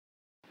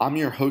I'm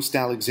your host,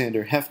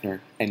 Alexander Hefner,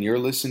 and you're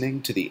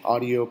listening to the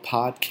audio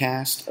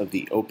podcast of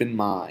The Open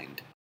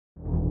Mind.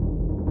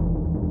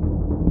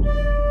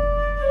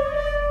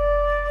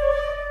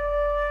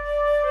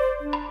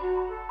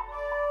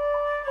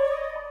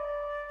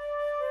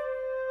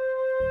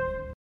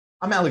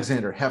 I'm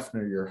Alexander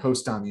Hefner, your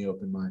host on The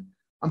Open Mind.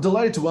 I'm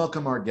delighted to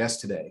welcome our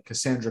guest today,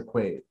 Cassandra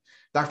Quave.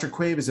 Dr.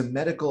 Quave is a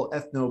medical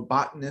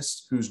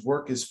ethnobotanist whose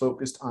work is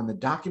focused on the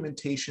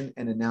documentation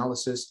and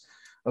analysis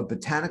of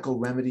botanical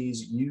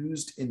remedies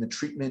used in the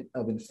treatment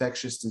of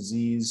infectious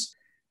disease.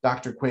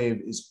 Dr. Quave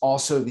is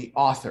also the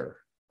author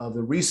of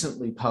the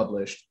recently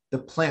published The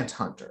Plant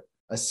Hunter,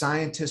 A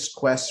Scientist's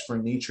Quest for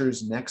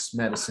Nature's Next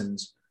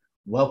Medicines.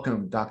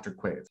 Welcome, Dr.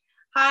 Quave.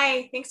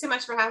 Hi, thanks so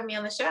much for having me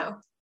on the show.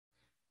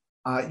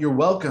 You're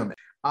welcome.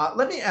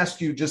 Let me ask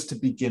you just to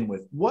begin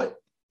with, what,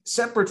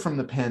 separate from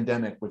the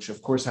pandemic, which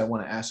of course I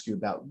want to ask you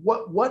about,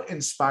 what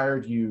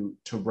inspired you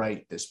to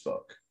write this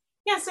book?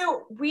 Yeah,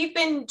 so we've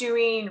been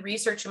doing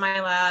research in my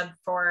lab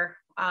for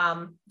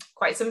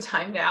quite some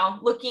time now,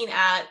 looking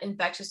at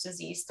infectious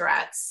disease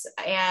threats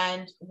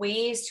and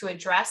ways to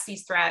address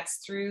these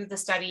threats through the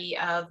study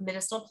of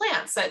medicinal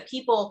plants that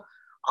people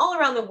all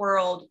around the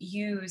world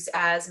use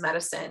as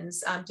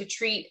medicines to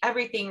treat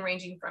everything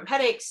ranging from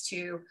headaches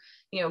to,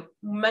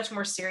 much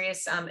more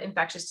serious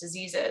infectious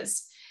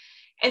diseases.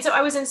 And so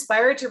I was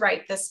inspired to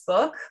write this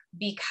book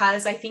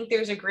because I think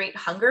there's a great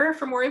hunger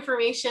for more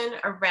information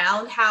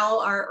around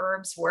how our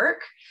herbs work,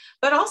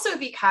 but also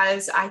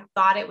because I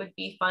thought it would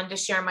be fun to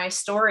share my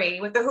story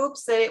with the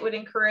hopes that it would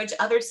encourage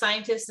other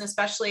scientists and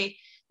especially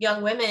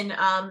young women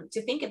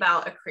to think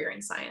about a career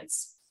in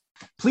science.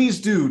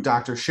 Please do,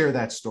 Doctor, share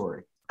that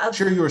story.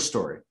 Share your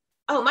story.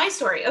 Oh, my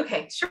story.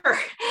 Okay, sure.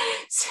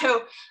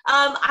 So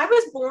I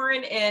was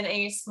born in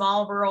a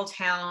small rural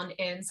town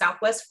in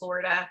Southwest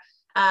Florida.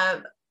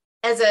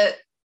 As a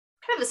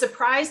kind of a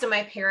surprise to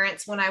my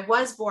parents, when I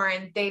was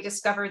born, they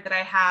discovered that I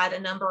had a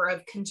number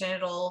of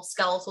congenital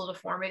skeletal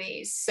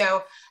deformities.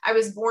 So I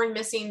was born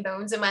missing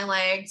bones in my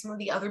legs. Some of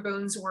the other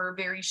bones were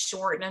very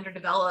short and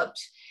underdeveloped.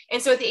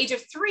 And so at the age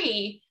of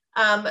 3,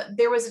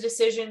 there was a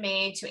decision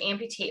made to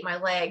amputate my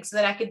leg so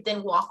that I could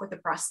then walk with a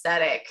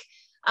prosthetic.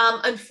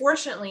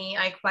 Unfortunately,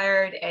 I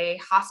acquired a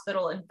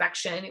hospital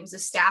infection. It was a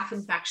staph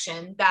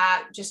infection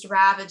that just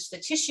ravaged the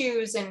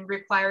tissues and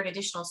required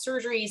additional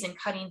surgeries and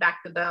cutting back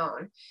the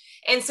bone.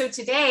 And so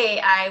today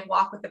I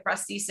walk with the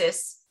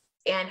prosthesis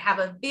and have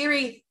a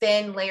very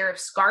thin layer of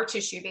scar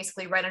tissue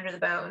basically right under the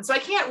bone. So I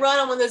can't run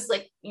on one of those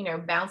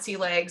bouncy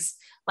legs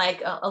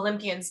like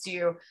Olympians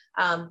do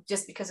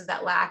just because of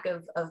that lack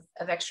of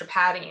extra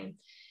padding.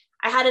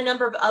 I had a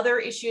number of other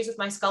issues with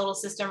my skeletal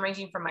system,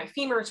 ranging from my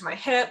femur to my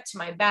hip to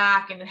my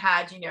back, and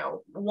had,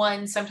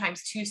 1,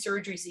 sometimes 2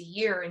 surgeries a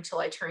year until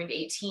I turned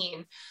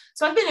 18.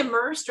 So I've been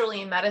immersed really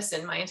in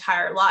medicine my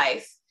entire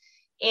life.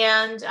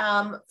 And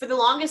for the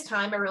longest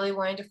time, I really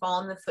wanted to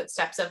follow in the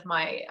footsteps of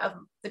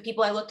the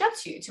people I looked up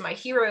to my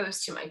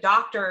heroes, to my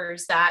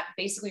doctors that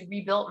basically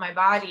rebuilt my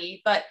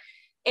body. But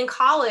in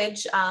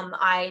college,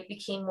 I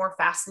became more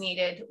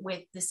fascinated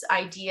with this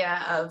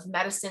idea of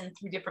medicine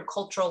through different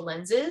cultural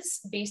lenses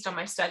based on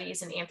my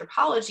studies in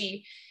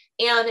anthropology,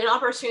 and an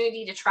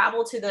opportunity to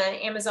travel to the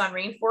Amazon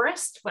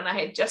rainforest when I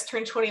had just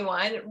turned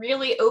 21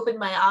 really opened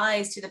my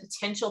eyes to the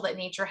potential that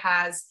nature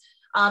has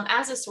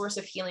as a source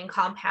of healing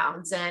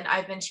compounds. And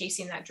I've been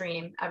chasing that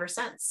dream ever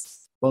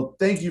since. Well,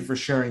 thank you for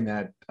sharing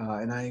that.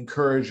 And I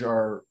encourage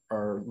our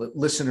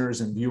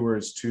listeners and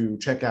viewers to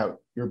check out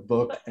your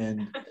book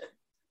and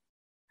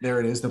there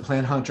it is, The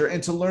Plant Hunter,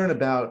 and to learn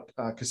about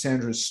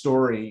Cassandra's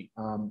story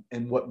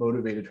and what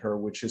motivated her,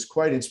 which is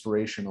quite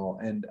inspirational.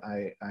 And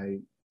I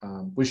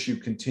wish you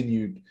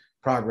continued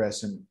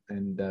progress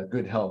and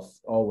good health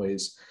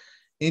always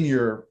in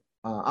your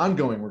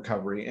ongoing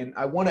recovery. And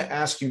I want to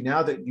ask you,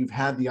 now that you've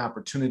had the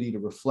opportunity to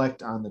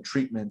reflect on the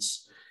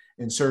treatments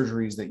and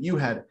surgeries that you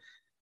had,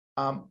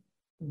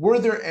 were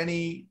there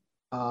any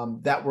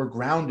that were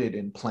grounded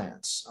in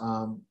plants?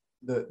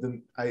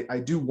 I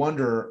do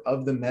wonder,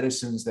 of the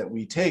medicines that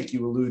we take,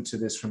 you allude to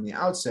this from the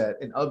outset,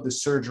 and of the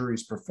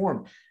surgeries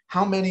performed,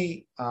 how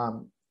many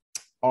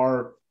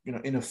are,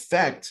 in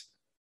effect,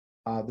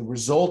 the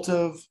result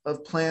of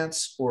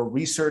plants or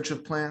research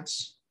of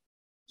plants?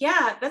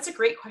 Yeah, that's a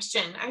great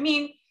question. I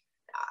mean,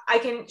 I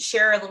can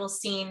share a little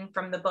scene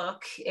from the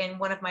book in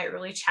one of my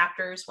early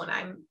chapters when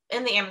I'm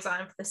in the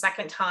Amazon for the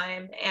second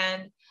time,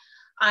 and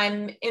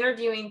I'm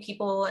interviewing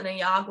people in a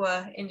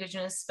Yagua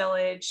indigenous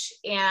village,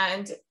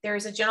 and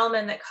there's a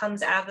gentleman that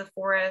comes out of the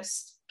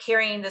forest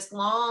carrying this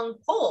long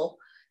pole,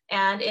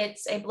 and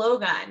it's a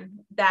blowgun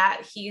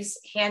that he's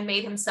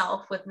handmade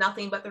himself with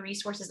nothing but the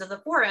resources of the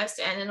forest.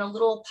 And in a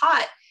little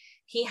pot,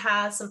 he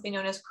has something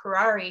known as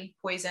curare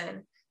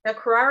poison. Now,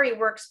 curare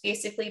works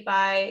basically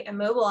by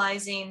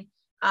immobilizing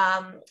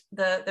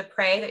the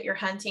prey that you're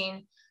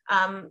hunting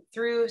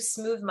through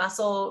smooth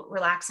muscle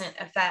relaxant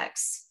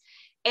effects.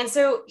 And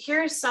so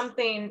here's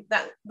something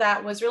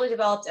that, was really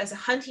developed as a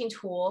hunting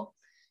tool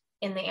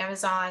in the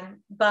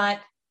Amazon,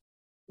 but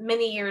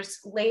many years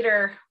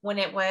later, when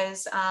it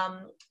was,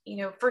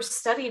 first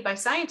studied by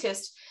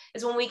scientists,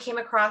 is when we came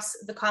across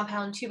the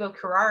compound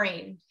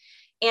tubocurarine.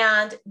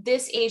 And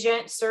this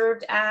agent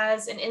served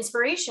as an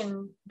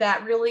inspiration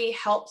that really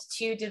helped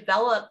to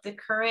develop the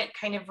current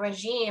kind of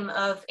regime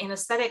of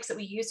anesthetics that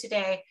we use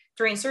today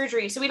during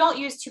surgery. So we don't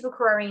use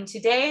tubocurarine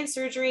today in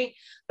surgery,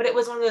 but it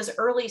was one of those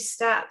early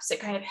steps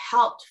that kind of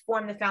helped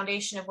form the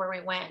foundation of where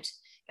we went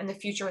in the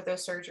future with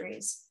those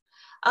surgeries.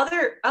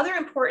 Other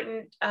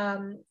important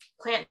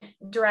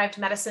plant-derived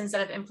medicines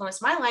that have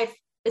influenced my life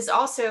is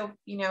also,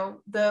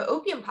 the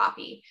opium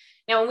poppy.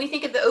 Now, when we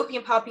think of the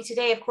opium poppy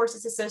today, of course,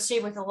 it's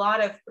associated with a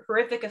lot of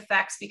horrific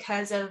effects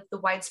because of the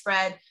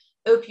widespread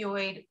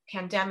opioid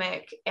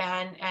pandemic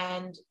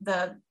and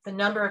the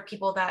number of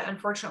people that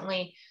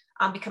unfortunately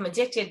become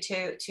addicted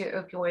to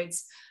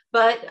opioids.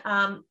 But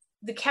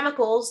the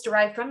chemicals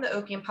derived from the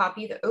opium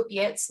poppy, the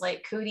opiates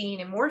like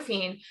codeine and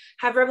morphine,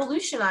 have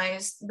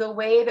revolutionized the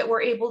way that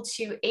we're able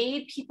to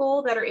aid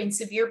people that are in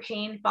severe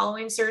pain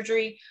following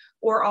surgery,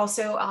 or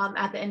also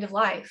at the end of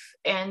life.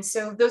 And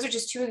so those are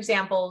just two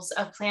examples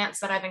of plants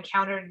that I've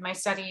encountered in my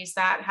studies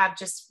that have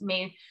just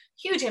made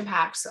huge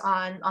impacts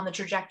on the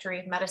trajectory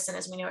of medicine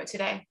as we know it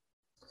today.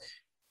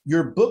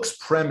 Your book's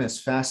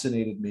premise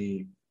fascinated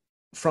me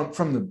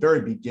from the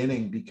very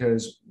beginning,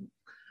 because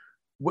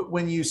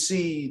when you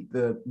see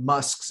the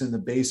Musks and the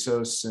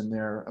Bezos and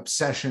their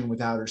obsession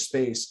with outer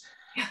space,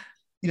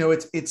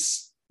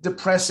 it's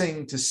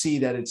depressing to see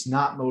that it's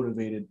not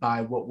motivated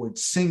by what would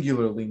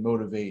singularly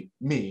motivate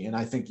me, and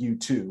I think you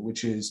too,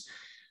 which is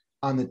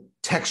on the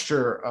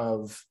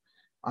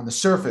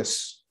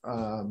surface,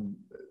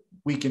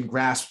 we can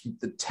grasp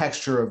the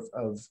texture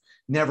of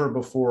never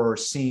before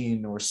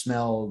seen or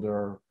smelled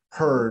or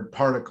heard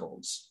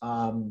particles.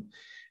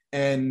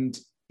 And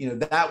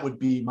that would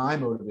be my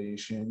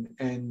motivation.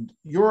 And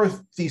your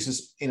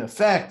thesis, in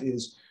effect,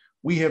 is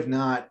we have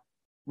not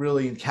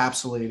really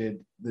encapsulated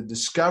the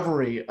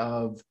discovery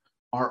of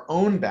our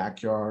own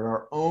backyard,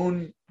 our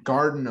own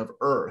garden of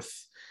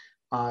earth,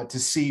 to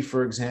see,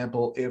 for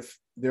example, if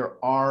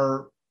there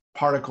are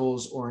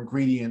particles or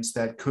ingredients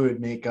that could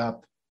make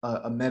up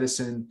a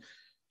medicine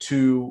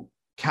to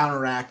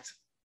counteract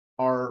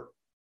our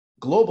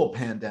global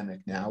pandemic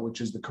now,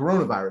 which is the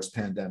coronavirus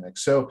pandemic.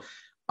 So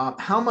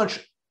how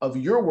much of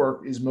your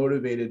work is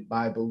motivated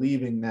by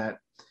believing that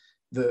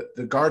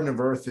the garden of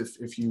earth,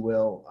 if you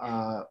will,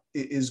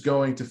 is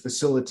going to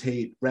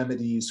facilitate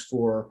remedies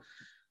for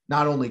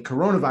not only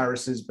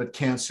coronaviruses, but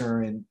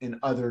cancer and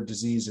other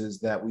diseases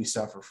that we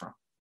suffer from?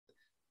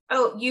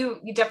 Oh, you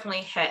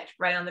definitely hit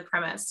right on the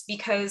premise,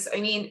 because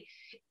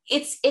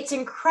it's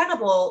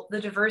incredible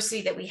the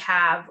diversity that we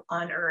have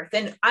on Earth.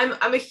 And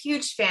I'm a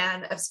huge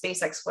fan of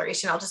space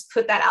exploration. I'll just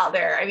put that out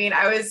there.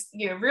 I was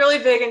really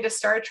big into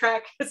Star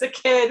Trek as a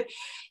kid,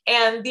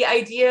 and the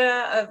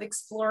idea of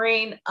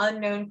exploring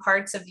unknown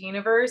parts of the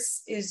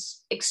universe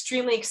is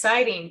extremely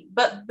exciting.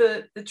 But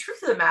the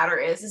truth of the matter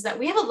is that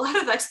we have a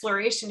lot of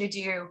exploration to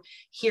do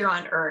here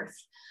on Earth.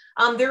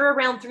 There are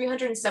around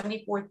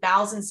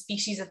 374,000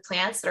 species of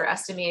plants that are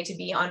estimated to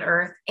be on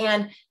Earth,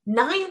 and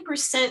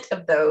 9%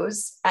 of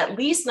those, at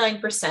least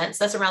 9%, so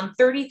that's around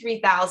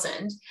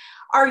 33,000,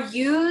 are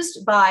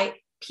used by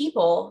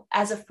people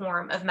as a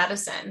form of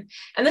medicine.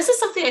 And this is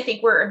something I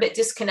think we're a bit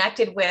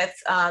disconnected with,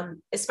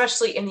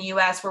 especially in the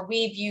US, where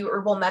we view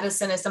herbal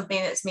medicine as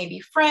something that's maybe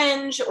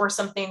fringe or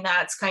something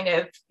that's kind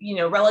of,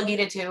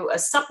 relegated to a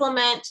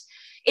supplement.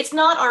 It's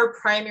not our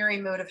primary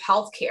mode of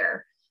healthcare,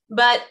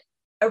 but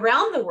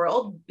around the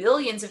world,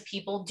 billions of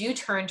people do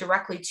turn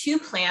directly to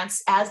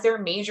plants as their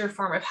major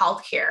form of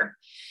healthcare.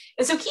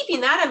 And so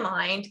keeping that in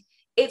mind,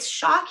 it's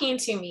shocking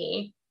to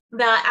me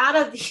that out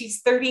of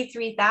these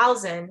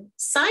 33,000,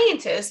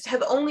 scientists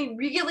have only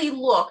really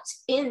looked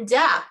in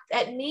depth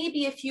at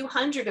maybe a few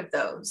hundred of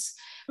those.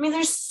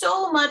 There's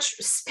so much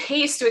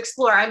space to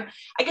explore. I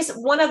guess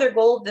one other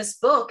goal of this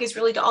book is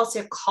really to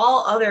also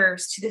call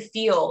others to the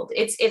field.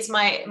 It's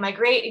my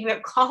great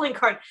calling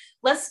card.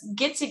 Let's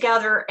get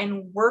together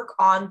and work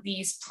on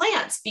these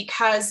plants,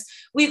 because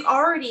we've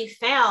already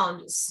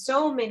found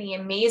so many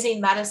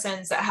amazing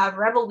medicines that have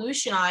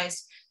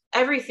revolutionized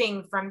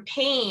everything from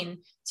pain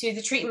to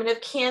the treatment of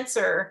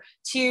cancer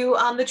to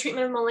the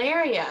treatment of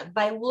malaria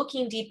by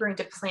looking deeper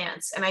into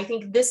plants. And I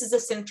think this is a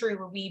century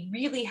where we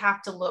really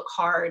have to look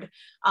hard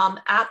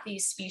at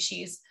these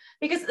species,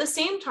 because at the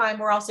same time,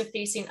 we're also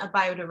facing a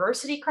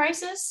biodiversity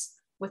crisis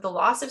with the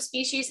loss of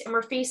species, and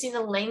we're facing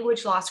a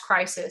language loss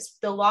crisis.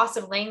 The loss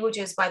of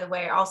languages, by the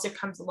way, also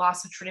comes the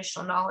loss of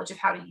traditional knowledge of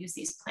how to use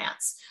these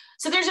plants.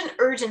 So there's an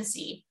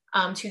urgency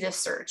to this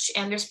search,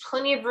 and there's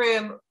plenty of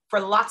room for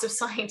lots of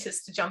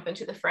scientists to jump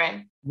into the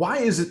fray. Why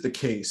is it the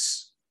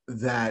case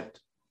that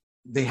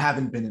they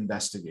haven't been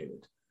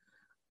investigated?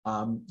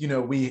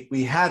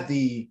 We had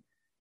the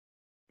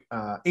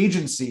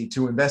agency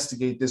to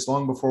investigate this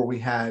long before we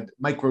had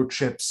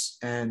microchips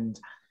and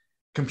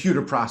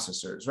computer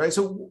processors, right?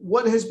 So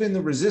what has been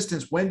the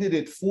resistance? When did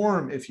it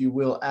form, if you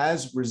will,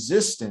 as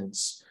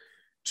resistance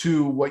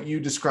to what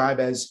you describe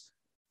as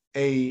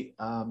a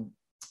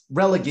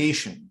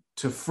relegation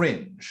to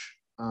fringe.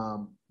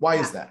 Why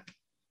is that?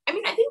 I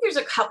mean, I think there's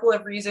a couple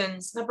of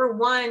reasons. Number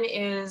one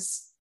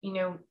is,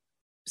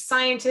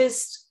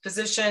 scientists,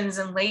 physicians,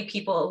 and lay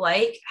people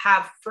alike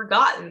have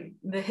forgotten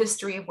the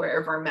history of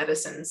wherever our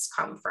medicines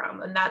come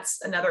from. And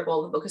that's another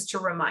goal of the book, is to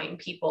remind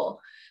people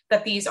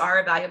that these are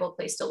a valuable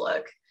place to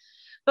look.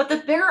 But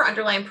the bigger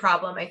underlying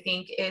problem, I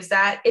think, is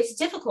that it's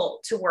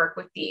difficult to work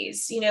with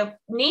these.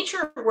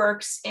 Nature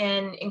works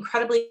in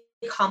incredibly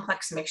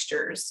complex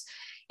mixtures.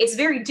 It's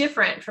very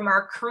different from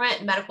our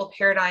current medical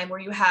paradigm,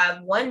 where you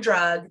have one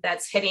drug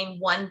that's hitting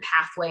one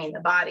pathway in the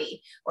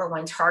body or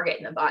one target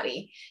in the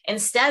body.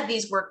 Instead,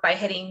 these work by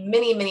hitting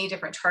many, many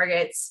different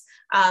targets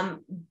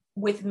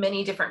with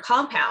many different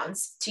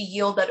compounds to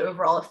yield that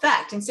overall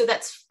effect. And so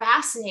that's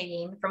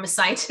fascinating from a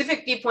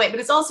scientific viewpoint, but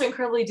it's also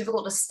incredibly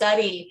difficult to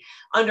study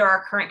under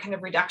our current kind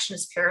of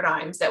reductionist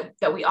paradigms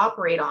that we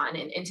operate on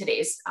in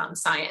today's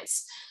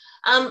science.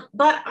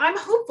 But I'm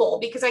hopeful,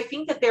 because I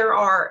think that there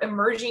are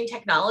emerging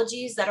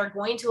technologies that are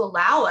going to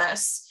allow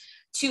us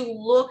to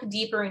look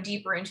deeper and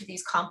deeper into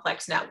these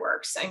complex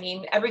networks. I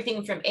mean,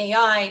 everything from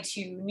AI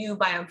to new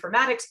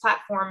bioinformatics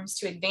platforms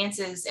to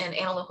advances in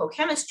analytical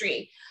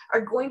chemistry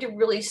are going to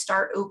really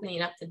start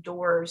opening up the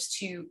doors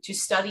to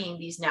studying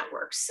these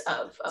networks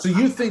of So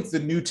you think the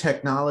new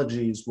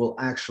technologies will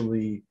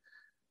actually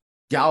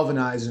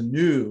galvanize a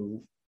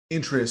new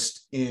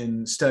interest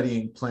in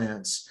studying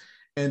plants,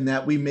 and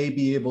that we may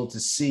be able to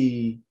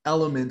see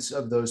elements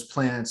of those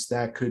plants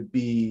that could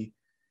be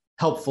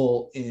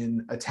helpful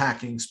in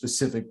attacking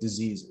specific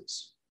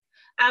diseases?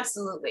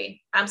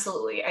 Absolutely.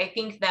 Absolutely. I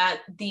think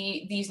that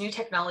these new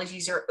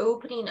technologies are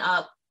opening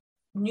up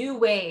new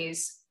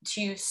ways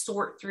to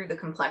sort through the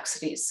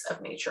complexities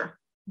of nature.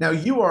 Now,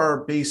 you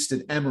are based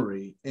at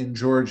Emory in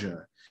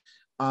Georgia.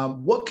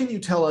 What can you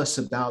tell us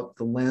about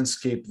the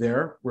landscape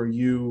there, where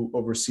you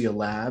oversee a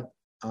lab,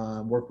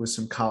 work with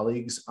some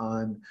colleagues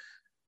on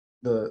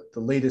the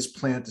latest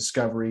plant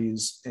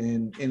discoveries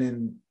in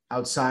and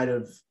outside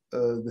of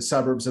the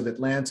suburbs of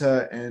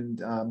Atlanta,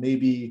 and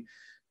maybe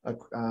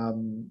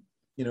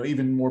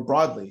even more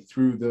broadly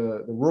through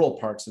the rural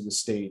parts of the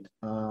state,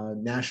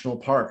 national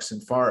parks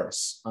and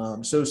forests.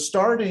 So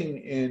starting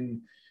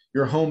in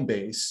your home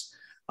base,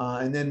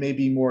 and then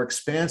maybe more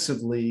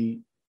expansively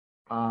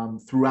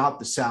throughout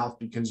the South,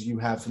 because you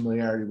have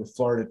familiarity with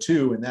Florida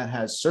too, and that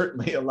has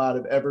certainly a lot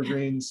of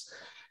evergreens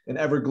and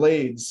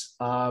Everglades.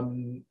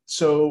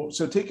 So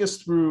take us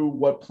through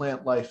what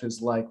plant life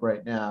is like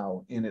right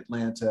now in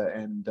Atlanta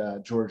and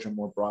Georgia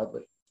more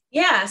broadly.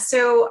 Yeah,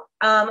 so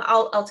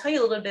I'll tell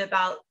you a little bit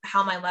about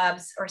how my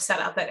labs are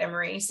set up at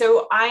Emory.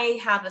 So I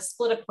have a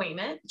split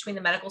appointment between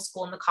the medical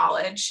school and the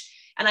college,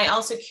 and I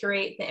also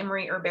curate the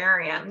Emory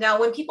Herbarium. Now,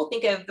 when people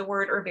think of the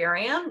word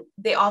herbarium,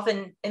 they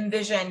often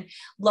envision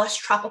lush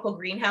tropical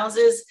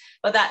greenhouses,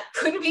 but that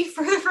couldn't be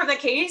further from the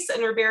case.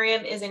 An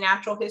herbarium is a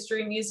natural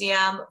history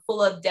museum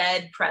full of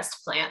dead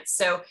pressed plants.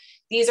 So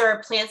these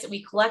are plants that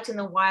we collect in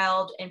the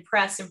wild and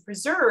press and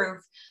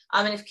preserve,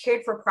 and if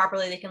cared for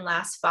properly, they can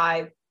last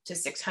 500 to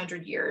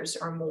 600 years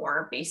or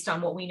more, based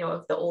on what we know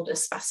of the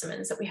oldest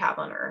specimens that we have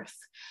on Earth.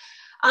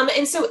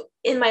 And so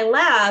in my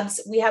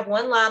labs, we have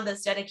one lab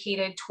that's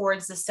dedicated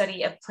towards the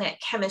study of plant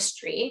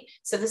chemistry.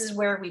 So this is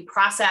where we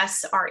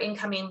process our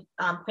incoming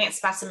plant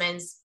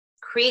specimens,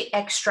 create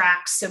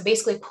extracts. So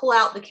basically pull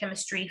out the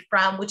chemistry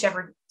from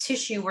whichever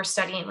tissue we're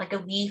studying, like a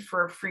leaf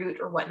or a fruit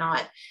or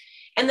whatnot.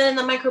 And then in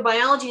the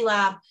microbiology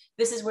lab,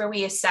 this is where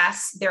we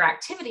assess their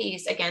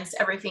activities against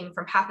everything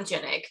from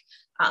pathogenic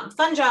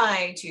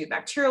fungi to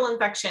bacterial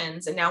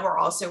infections. And now we're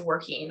also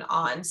working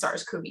on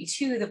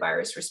SARS-CoV-2, the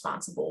virus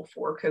responsible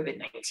for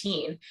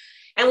COVID-19.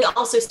 And we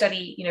also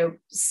study,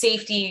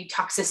 safety,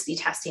 toxicity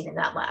testing in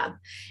that lab.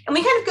 And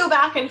we kind of go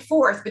back and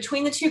forth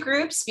between the two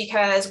groups,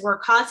 because we're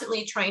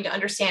constantly trying to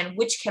understand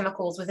which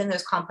chemicals within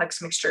those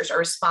complex mixtures are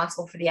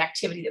responsible for the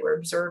activity that we're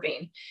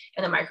observing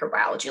in the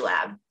microbiology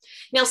lab.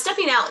 Now,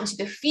 stepping out into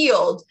the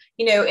field,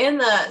 in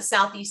the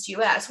Southeast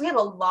US, we have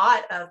a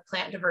lot of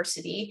plant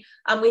diversity.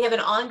 We have an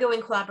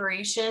ongoing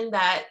collaboration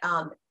that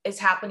is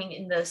happening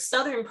in the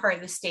southern part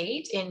of the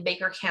state in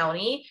Baker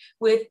County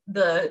with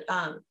the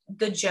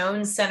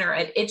Jones Center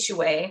at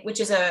Itchaway, which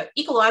is an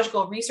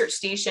ecological research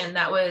station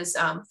that was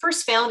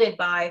first founded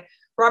by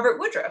Robert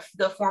Woodruff,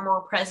 the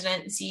former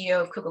president and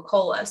CEO of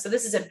Coca-Cola. So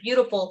this is a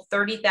beautiful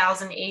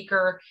 30,000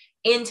 acre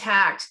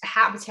intact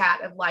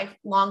habitat of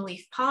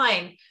longleaf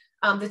pine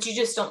that you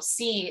just don't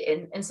see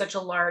in such a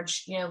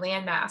large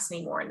landmass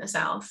anymore in the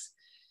South.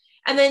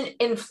 And then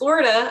in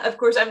Florida, of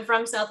course, I'm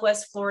from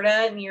Southwest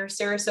Florida near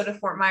Sarasota,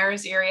 Fort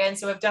Myers area. And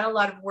so I've done a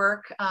lot of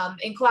work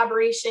in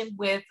collaboration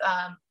with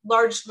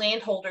large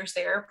landholders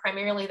there,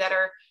 primarily that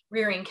are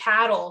rearing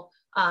cattle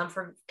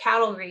for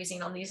cattle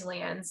grazing on these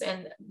lands.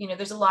 And,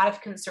 there's a lot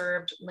of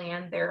conserved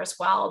land there as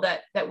well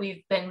that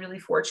we've been really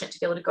fortunate to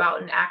be able to go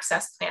out and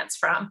access plants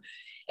from.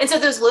 And so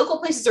those local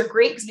places are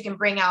great because we can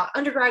bring out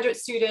undergraduate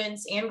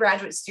students and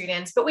graduate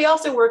students, but we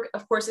also work,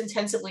 of course,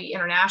 intensively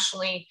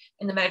internationally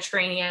in the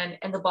Mediterranean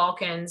and the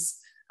Balkans,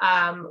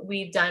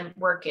 We've done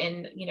work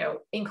in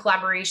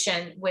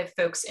collaboration with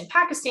folks in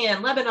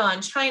Pakistan,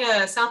 Lebanon,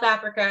 China, South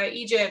Africa,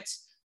 Egypt,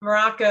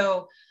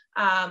 Morocco,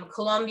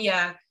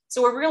 Colombia.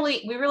 So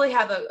we really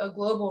have a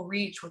global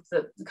reach with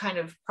the kind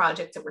of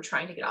project that we're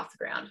trying to get off the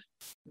ground.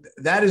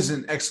 That is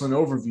an excellent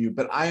overview,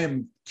 but I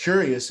am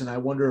curious, and I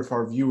wonder if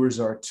our viewers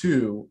are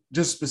too,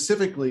 just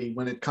specifically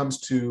when it comes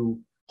to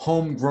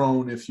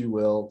homegrown, if you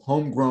will,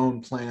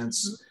 homegrown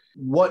plants,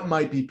 what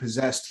might be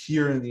possessed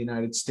here in the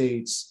United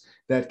States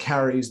that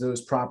carries those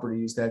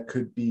properties that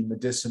could be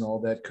medicinal,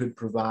 that could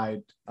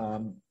provide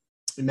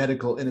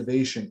medical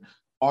innovation?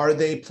 Are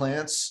they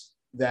plants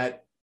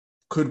that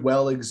could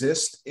well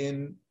exist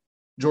in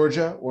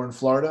Georgia or in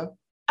Florida?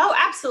 Oh,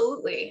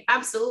 absolutely.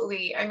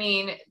 Absolutely. I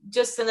mean,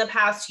 just in the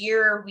past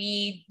year,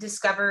 we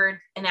discovered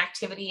an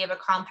activity of a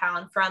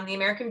compound from the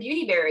American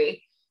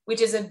beautyberry,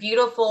 which is a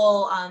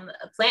beautiful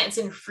plant. It's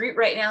in fruit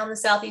right now in the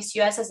Southeast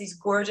US, has these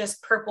gorgeous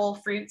purple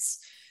fruits.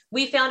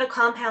 We found a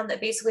compound that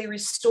basically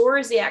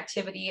restores the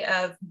activity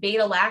of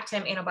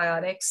beta-lactam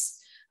antibiotics.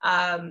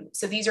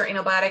 So these are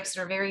antibiotics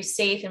that are very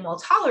safe and well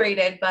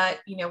tolerated, but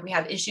we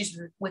have issues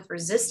with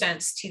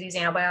resistance to these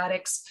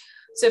antibiotics.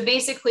 So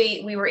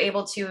basically, we were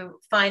able to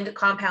find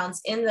compounds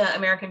in the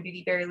American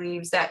beautyberry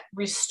leaves that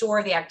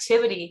restore the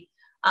activity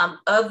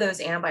of those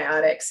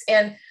antibiotics.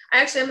 And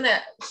I'm going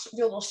to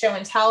do a little show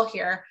and tell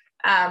here.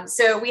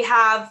 So we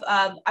have,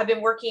 I've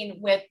been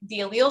working with the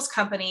Alleles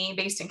company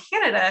based in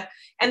Canada,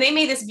 and they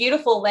made this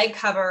beautiful leg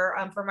cover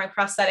for my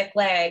prosthetic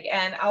leg.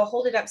 And I'll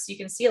hold it up so you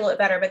can see a little bit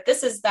better, but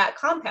this is that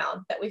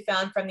compound that we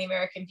found from the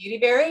American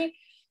beautyberry.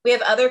 We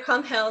have other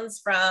compounds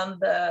from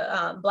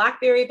the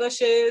blackberry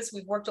bushes.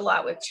 We've worked a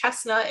lot with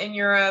chestnut in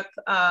Europe.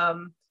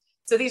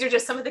 So these are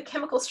just some of the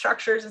chemical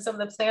structures and some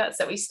of the plants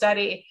that we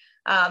study.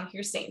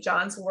 Here's St.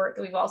 John's wort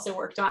that we've also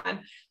worked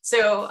on.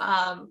 So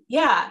I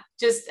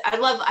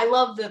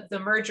love the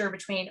merger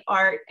between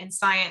art and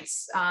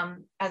science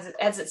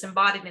as it's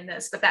embodied in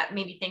this. But that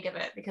made me think of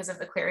it because of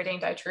the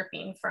claridane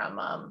diterpene from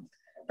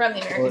the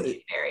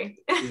American beautyberry.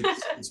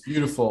 It's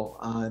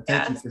beautiful.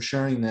 Thank you for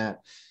sharing that.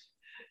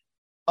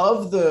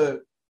 Of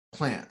the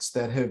plants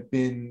that have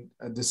been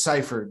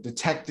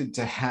detected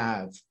to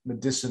have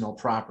medicinal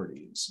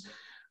properties,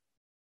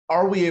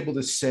 are we able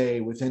to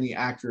say with any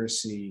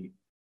accuracy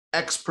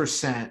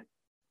X%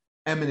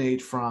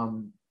 emanate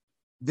from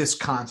this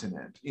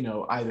continent,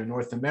 either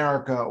North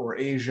America or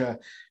Asia?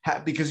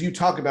 Because you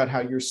talk about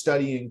how you're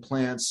studying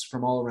plants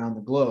from all around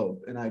the globe.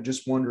 And I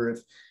just wonder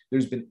if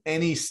there's been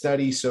any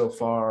study so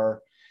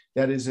far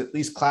that is at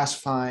least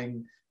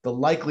classifying the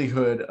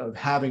likelihood of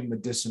having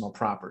medicinal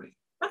property.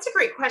 That's a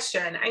great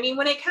question. I mean,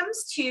 when it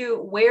comes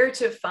to where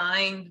to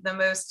find the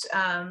most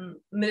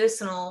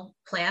medicinal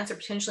plants or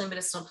potentially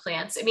medicinal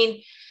plants, I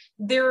mean,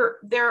 there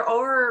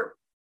are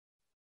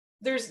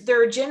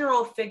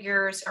general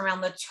figures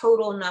around the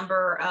total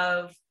number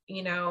of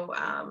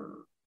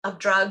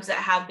drugs that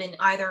have been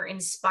either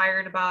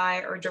inspired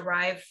by or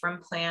derived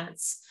from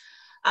plants.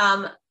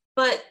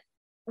 But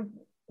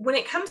when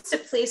it comes to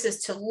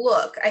places to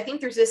look, I think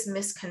there's this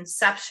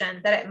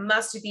misconception that it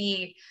must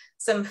be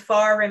some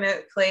far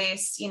remote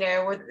place,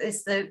 where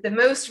it's the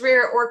most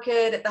rare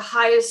orchid at the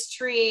highest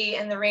tree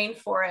in the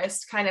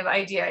rainforest kind of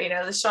idea,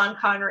 the Sean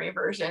Connery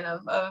version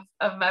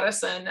of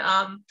medicine.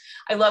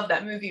 I love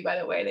that movie, by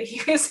the way, that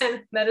he was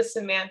in,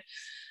 Medicine Man.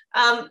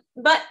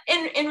 But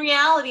in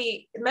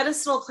reality,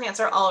 medicinal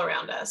plants are all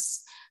around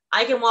us.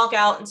 I can walk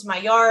out into my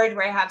yard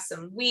where I have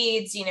some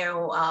weeds,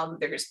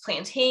 there's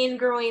plantain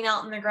growing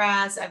out in the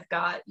grass. I've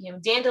got,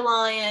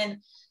 dandelion.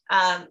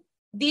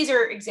 These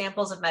are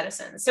examples of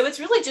medicine. So it's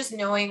really just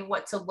knowing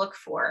what to look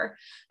for,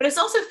 but it's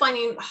also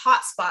finding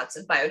hotspots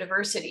of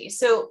biodiversity.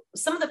 So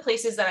some of the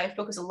places that I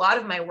focus a lot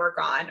of my work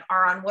on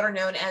are on what are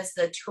known as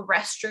the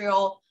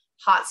terrestrial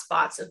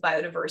hotspots of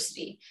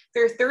biodiversity.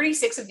 There are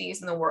 36 of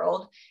these in the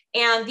world.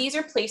 And these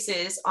are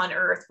places on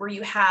Earth where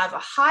you have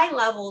high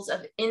levels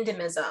of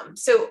endemism.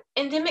 So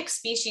endemic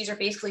species are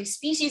basically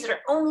species that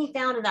are only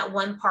found in that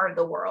one part of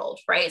the world,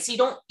 right? So you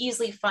don't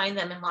easily find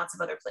them in lots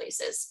of other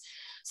places.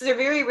 So they're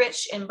very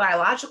rich in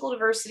biological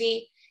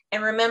diversity.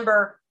 And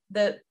remember,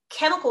 the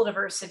chemical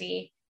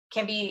diversity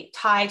can be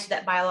tied to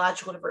that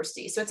biological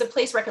diversity. So it's a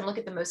place where I can look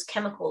at the most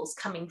chemicals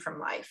coming from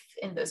life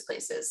in those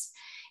places.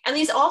 And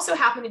these also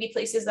happen to be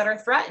places that are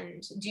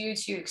threatened due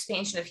to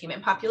expansion of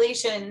human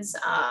populations,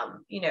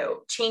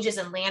 changes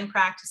in land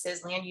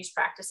practices, land use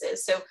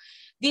practices. So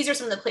these are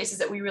some of the places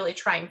that we really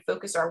try and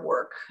focus our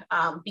work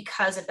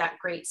because of that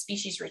great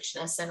species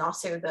richness and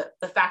also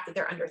the fact that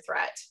they're under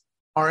threat.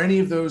 Are any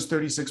of those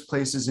 36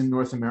 places in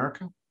North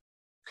America?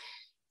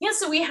 Yeah,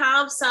 so we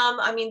have some.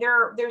 I mean,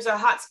 there's a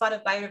hotspot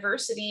of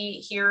biodiversity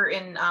here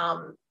in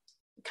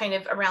kind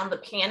of around the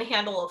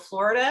panhandle of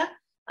Florida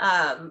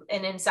and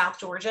in South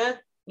Georgia.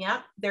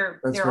 Yeah,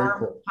 there are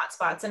cool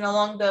hotspots, and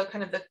along the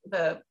kind of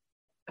the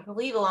I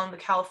believe along the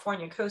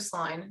California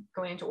coastline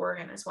going into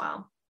Oregon as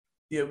well.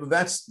 Yeah, well,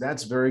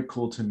 that's very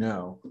cool to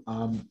know.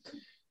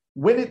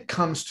 When it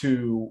comes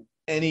to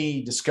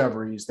any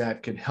discoveries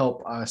that could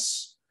help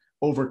us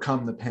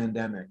overcome the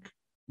pandemic,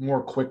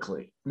 more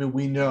quickly. I mean,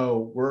 we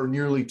know we're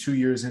nearly 2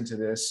 years into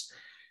this.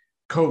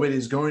 COVID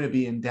is going to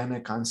be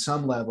endemic on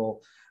some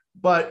level,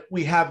 but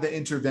we have the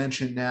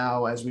intervention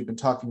now, as we've been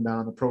talking about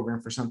on the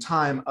program for some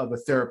time, of a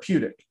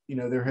therapeutic.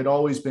 There had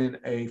always been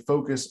a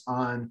focus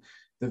on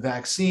the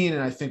vaccine,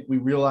 and I think we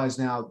realize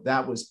now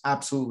that was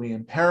absolutely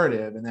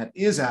imperative, and that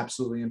is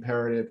absolutely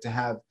imperative to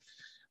have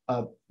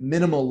a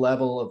minimal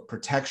level of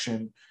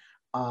protection.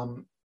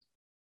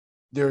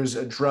 There's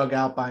a drug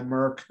out by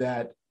Merck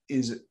that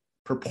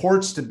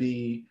purports to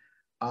be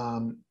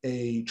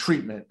a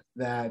treatment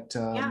that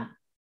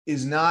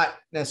is not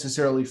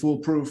necessarily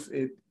foolproof.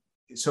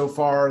 So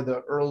far,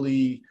 the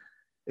early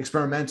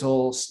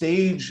experimental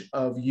stage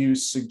of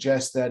use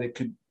suggests that it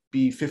could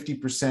be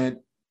 50%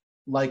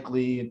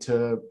 likely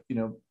to,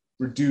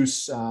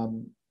 reduce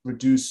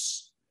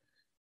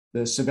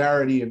the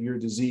severity of your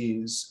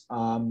disease.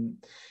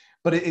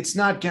 But it's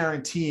not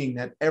guaranteeing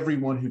that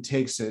everyone who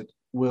takes it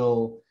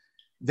will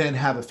then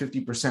have a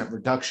 50%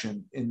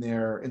 reduction in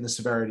the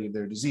severity of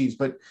their disease.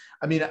 But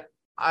I mean,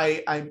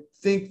 I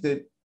think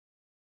that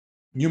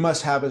you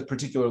must have a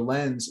particular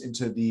lens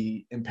into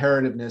the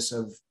imperativeness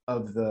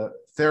of the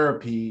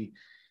therapy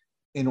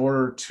in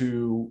order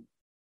to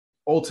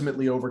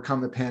ultimately overcome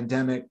the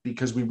pandemic,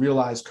 because we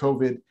realize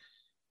COVID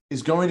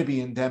is going to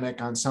be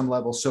endemic on some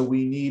level. So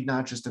we need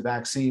not just a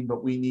vaccine,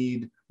 but we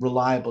need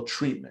reliable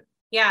treatment.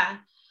 Yeah.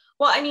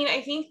 Well, I mean,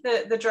 I think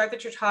the drug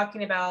that you're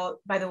talking about,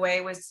 by the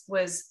way,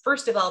 was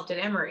first developed at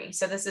Emory.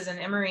 So this is an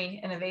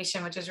Emory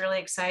innovation, which is really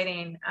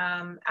exciting,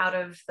 out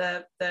of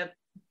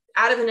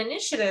an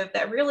initiative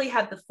that really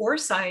had the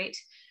foresight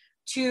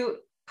to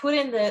put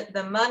in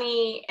the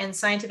money and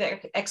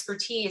scientific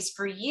expertise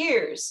for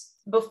years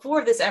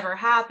before this ever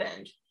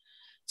happened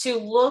to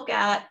look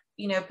at,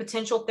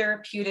 potential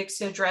therapeutics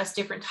to address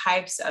different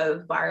types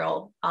of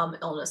viral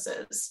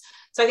illnesses.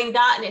 So I think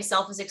that in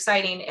itself is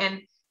exciting.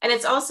 And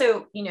it's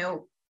also,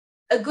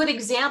 a good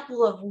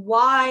example of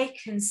why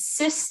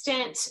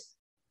consistent,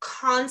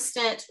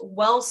 constant,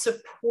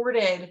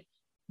 well-supported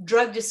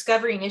drug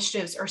discovery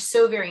initiatives are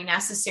so very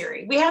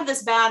necessary. We have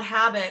this bad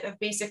habit of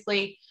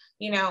basically,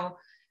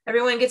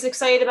 everyone gets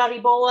excited about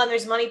Ebola and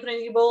there's money put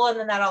into Ebola and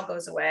then that all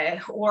goes away,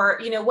 or,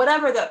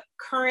 whatever the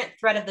current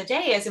threat of the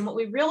day is. And what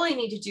we really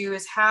need to do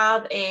is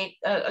have a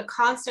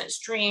constant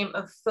stream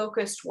of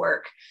focused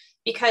work,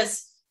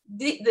 because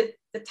the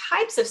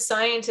types of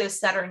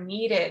scientists that are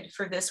needed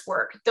for this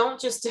work don't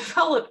just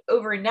develop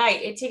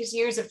overnight. It takes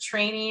years of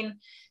training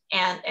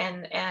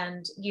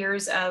and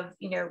years of,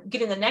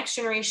 getting the next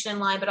generation in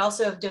line, but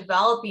also of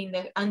developing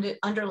the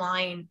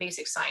underlying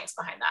basic science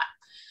behind that.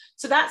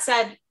 So that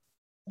said,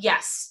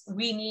 yes,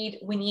 we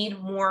need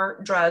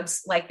more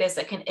drugs like this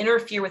that can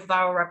interfere with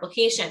viral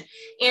replication.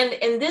 And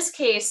in this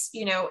case,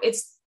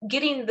 it's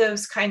getting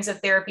those kinds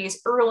of therapies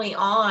early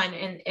on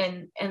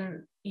and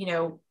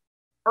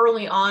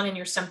early on in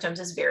your symptoms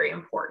is very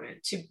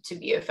important to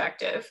be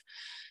effective.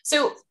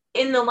 So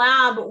in the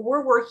lab,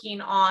 we're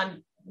working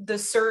on the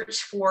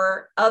search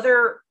for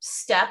other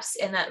steps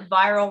in that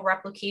viral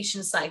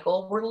replication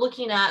cycle. We're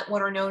looking at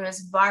what are known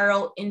as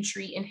viral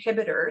entry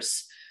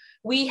inhibitors.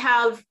 We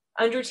have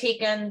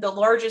undertaken the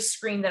largest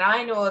screen that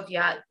I know of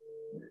yet.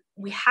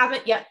 We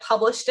haven't yet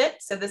published it,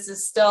 so this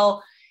is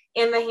still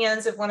in the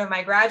hands of one of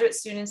my graduate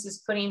students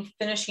is putting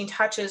finishing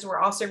touches. We're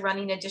also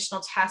running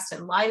additional tests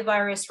in live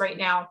virus right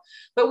now,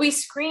 but we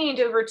screened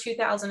over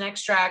 2,000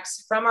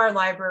 extracts from our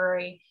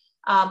library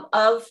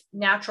of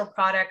natural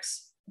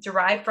products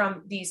derived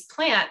from these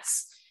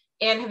plants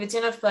and have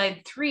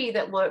identified 3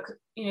 that look,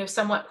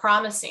 somewhat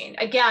promising.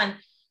 Again,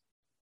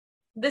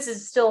 this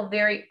is still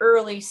very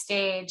early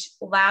stage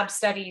lab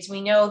studies. We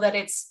know that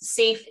it's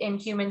safe in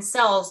human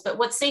cells, but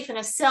what's safe in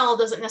a cell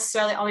doesn't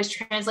necessarily always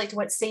translate to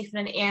what's safe in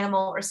an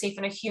animal or safe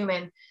in a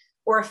human,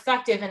 or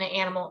effective in an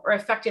animal or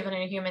effective in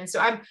a human. So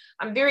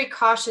I'm very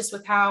cautious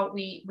with how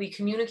we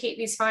communicate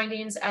these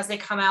findings as they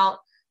come out,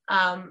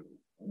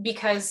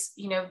 because,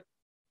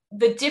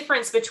 the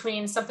difference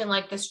between something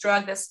like this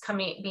drug that's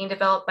being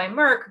developed by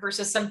Merck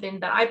versus something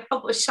that I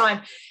published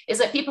on is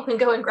that people can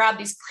go and grab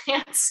these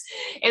plants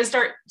and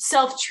start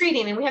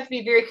self-treating. And we have to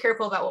be very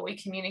careful about what we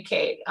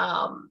communicate,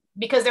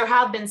 because there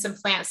have been some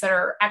plants that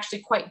are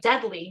actually quite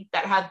deadly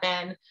that have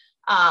been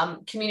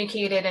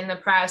communicated in the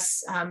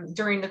press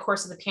during the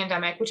course of the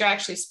pandemic, which I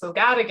actually spoke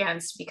out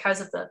against because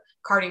of the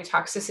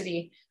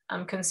cardiotoxicity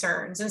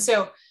concerns. And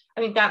so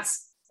I think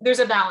there's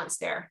a balance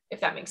there,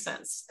 if that makes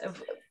sense.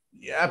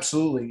 Yeah,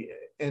 absolutely.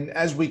 And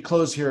as we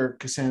close here,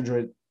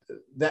 Cassandra,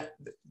 that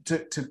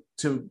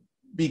to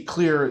be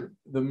clear,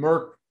 the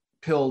Merck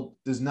pill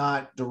does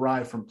not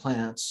derive from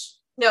plants.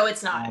 No,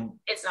 it's not.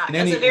 It's not.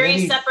 That's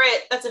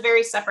a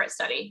very separate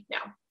study.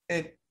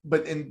 No.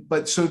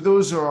 But so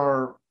those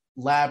are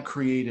lab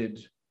created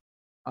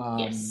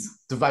yes.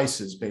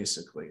 devices,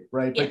 basically,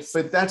 right? Yes.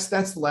 But that's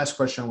the last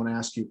question I want to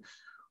ask you.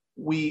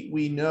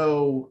 We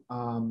know.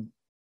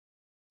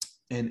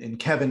 And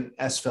Kevin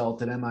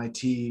Esfelt at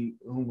MIT,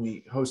 whom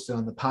we hosted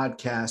on the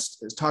podcast,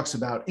 talks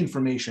about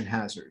information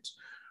hazards.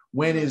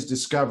 When is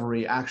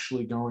discovery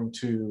actually going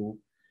to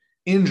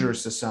injure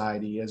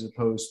society as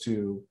opposed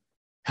to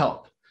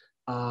help.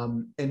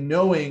 And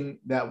knowing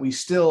that we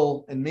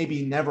still, and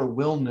maybe never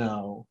will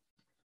know,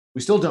 we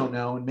still don't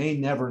know and may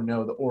never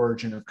know the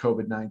origin of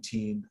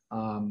COVID-19,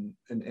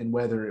 and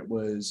whether it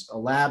was a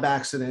lab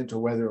accident or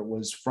whether it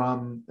was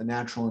from the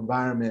natural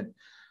environment.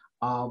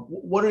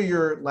 What are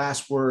your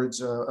last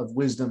words of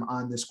wisdom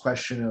on this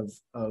question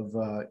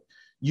of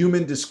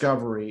human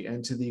discovery,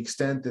 and to the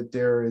extent that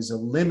there is a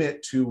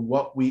limit to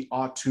what we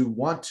ought to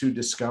want to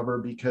discover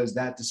because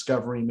that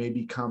discovery may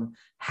become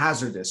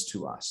hazardous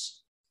to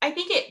us? I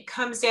think it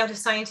comes down to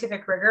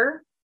scientific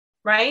rigor,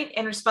 right,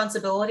 and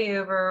responsibility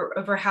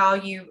over how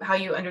you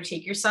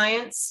undertake your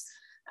science.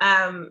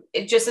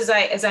 Just as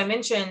I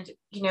mentioned,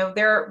 you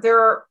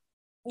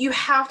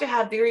have to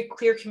have very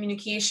clear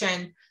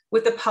communication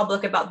with the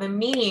public about the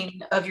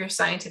meaning of your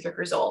scientific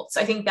results.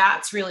 I think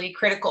that's really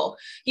critical.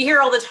 You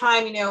hear all the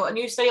time, a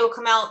new study will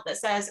come out that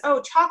says,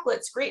 oh,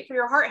 chocolate's great for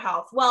your heart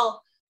health.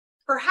 Well,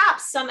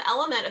 perhaps some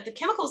element of the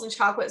chemicals in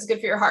chocolate is good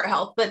for your heart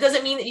health, but it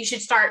doesn't mean that you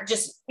should start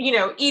just,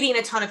 eating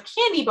a ton of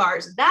candy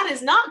bars. That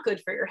is not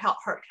good for your heart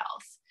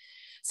health.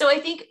 So I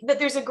think that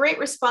there's a great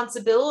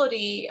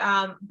responsibility,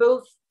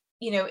 both,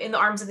 in the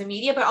arms of the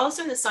media, but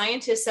also in the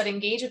scientists that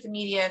engage with the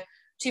media,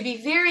 to be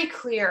very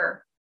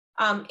clear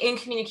in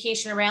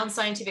communication around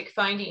scientific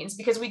findings,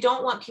 because we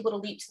don't want people to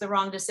leap to the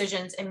wrong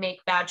decisions and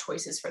make bad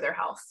choices for their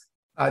health.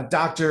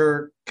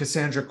 Dr.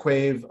 Cassandra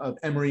Quave of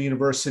Emory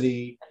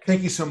University,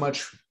 thank you so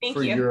much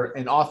you're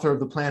an author of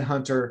The Plant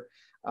Hunter.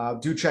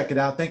 Do check it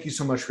out. Thank you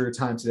so much for your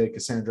time today,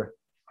 Cassandra.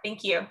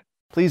 Thank you.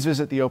 Please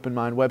visit the Open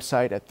Mind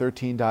website at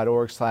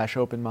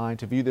 13.org/openmind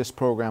to view this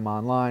program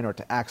online or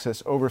to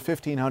access over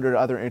 1,500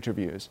 other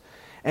interviews.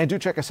 And do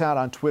check us out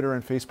on Twitter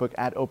and Facebook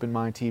at Open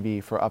Mind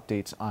TV for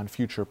updates on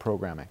future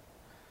programming.